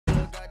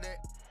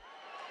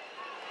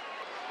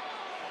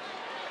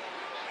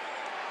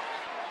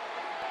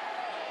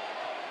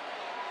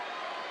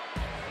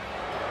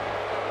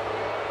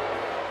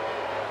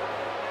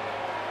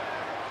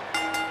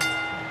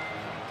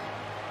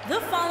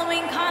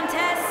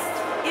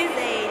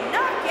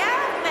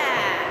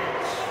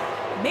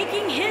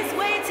Making his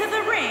way to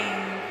the ring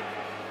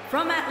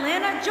from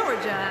Atlanta,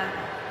 Georgia,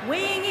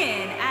 weighing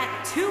in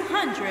at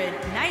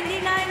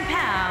 299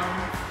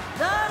 pounds,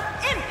 the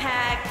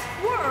Impact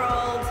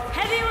World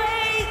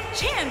Heavyweight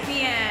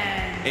Champion.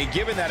 And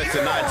given that it's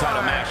a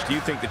non-title match, do you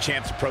think the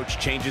champ's approach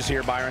changes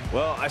here, Byron?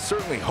 Well, I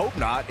certainly hope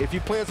not. If he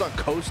plans on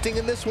coasting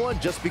in this one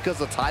just because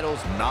the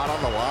title's not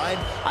on the line,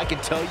 I can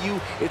tell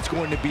you it's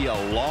going to be a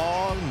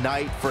long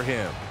night for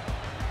him.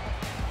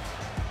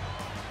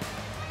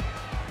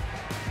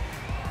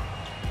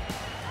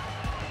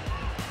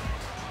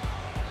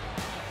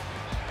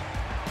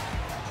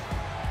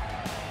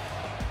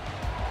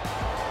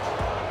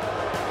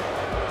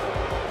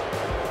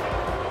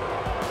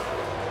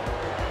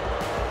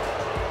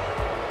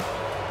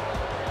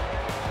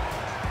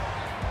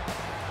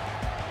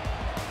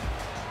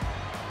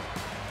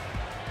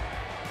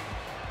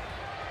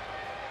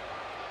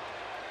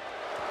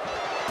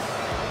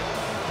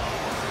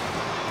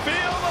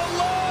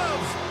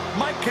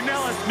 Mike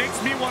Kanellis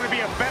makes me want to be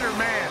a better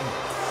man.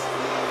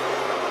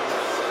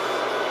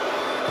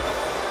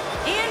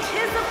 And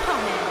his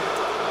opponent,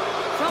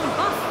 from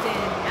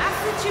Boston,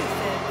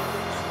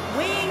 Massachusetts,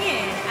 weighing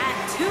in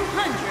at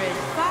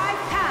 205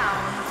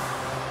 pounds,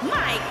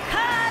 Mike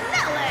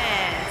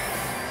Kanellis.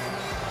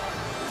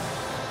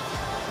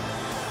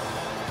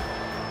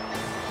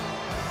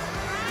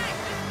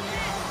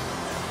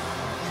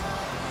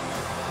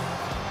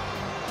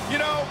 You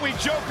know, we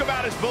joke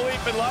about his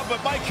belief in love,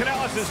 but Mike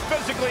Kanellis is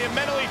physically and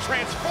mentally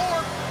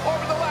transformed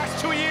over the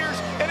last 2 years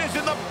and is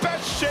in the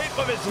best shape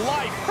of his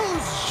life.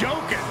 Who's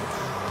joking?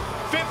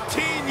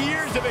 15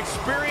 years of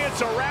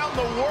experience around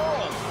the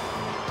world.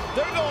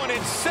 They're going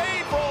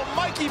insane for old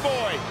Mikey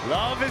boy.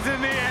 Love is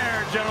in the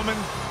air, gentlemen.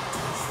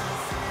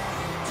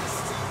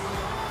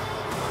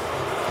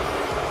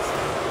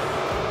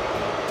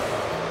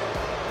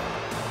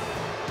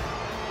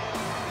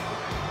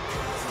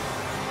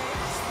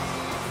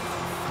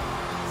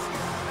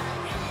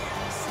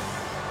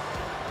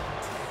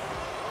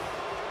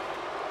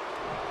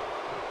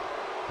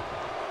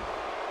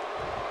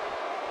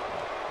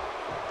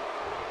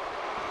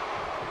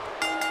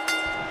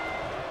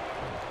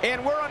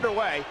 And we're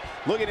underway.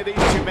 Looking at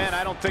these two men,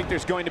 I don't think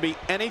there's going to be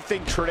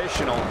anything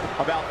traditional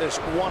about this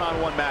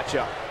one-on-one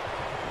matchup.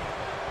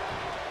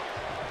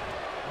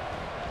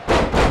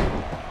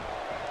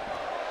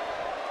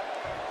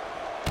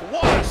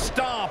 What a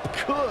stomp.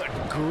 Good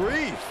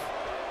grief.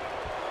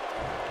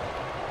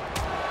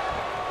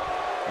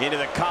 Into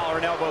the collar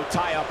and elbow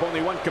tie-up.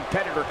 Only one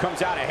competitor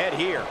comes out ahead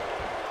here.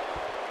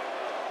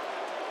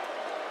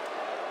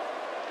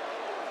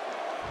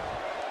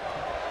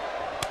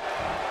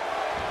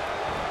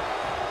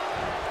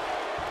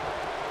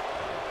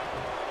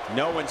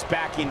 No one's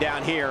backing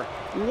down here.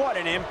 What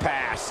an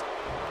impasse.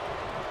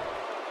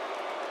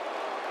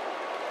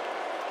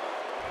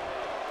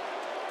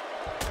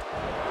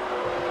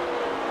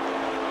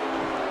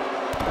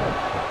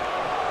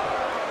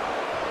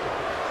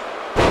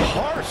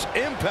 Harsh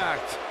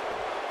impact.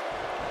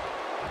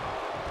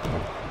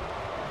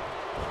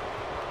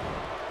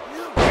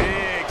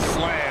 Big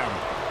slam.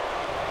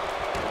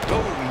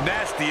 Oh,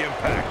 nasty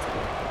impact.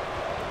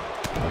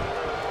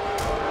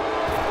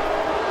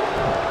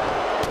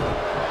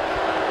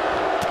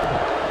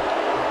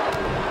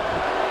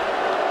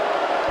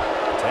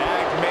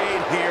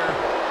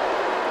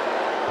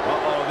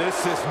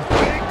 This is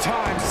big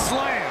time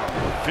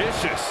slam.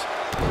 vicious.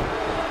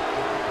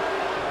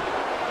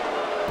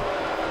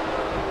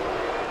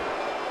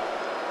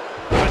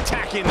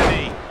 Attacking the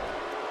knee.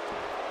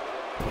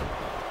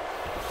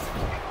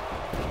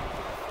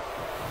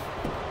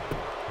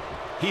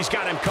 He's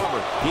got him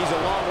covered. He's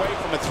a long way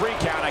from a 3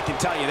 count, I can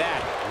tell you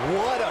that.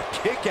 What a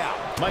kick out.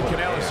 Mike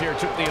Kanellis here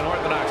took the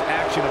unorthodox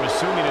action of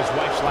assuming his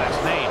wife's last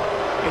name.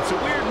 It's a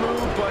weird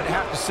move, but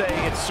have to say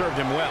it served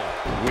him well.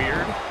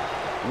 Weird?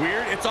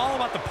 Weird? It's all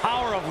about the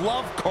power of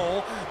love,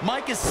 Cole.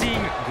 Mike is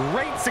seeing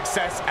great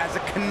success as a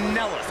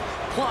Kanellis.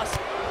 Plus,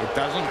 it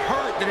doesn't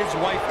hurt that his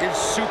wife is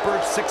super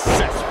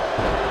successful.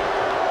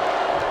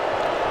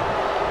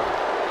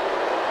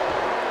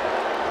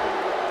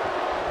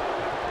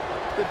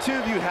 The two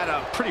of you had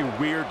a pretty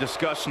weird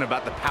discussion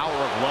about the power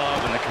of love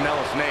and the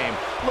Kanellis name.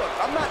 Look,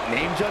 I'm not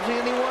name judging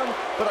anyone,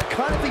 but I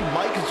kind of think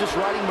Mike is just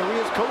riding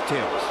Maria's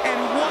coattails. And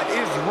what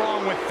is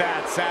wrong with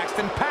that,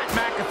 Saxton? Pat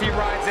McAfee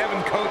rides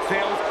Evan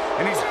coattails,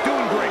 and he's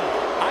doing great.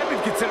 I've been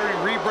considering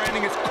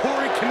rebranding as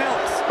Corey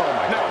Kanellis. Oh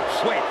my gosh.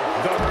 Wait,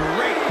 the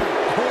great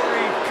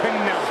Corey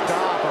Kanellis.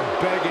 Stop, I'm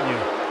begging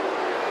you.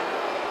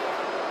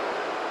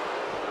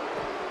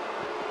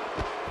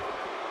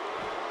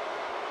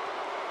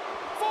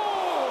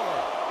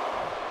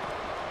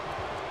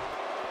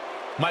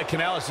 Mike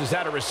Kanellis has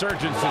had a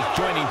resurgence since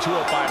joining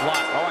 205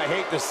 Live. Oh, I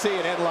hate to see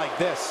it end like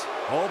this.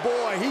 Oh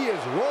boy, he is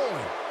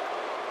rolling.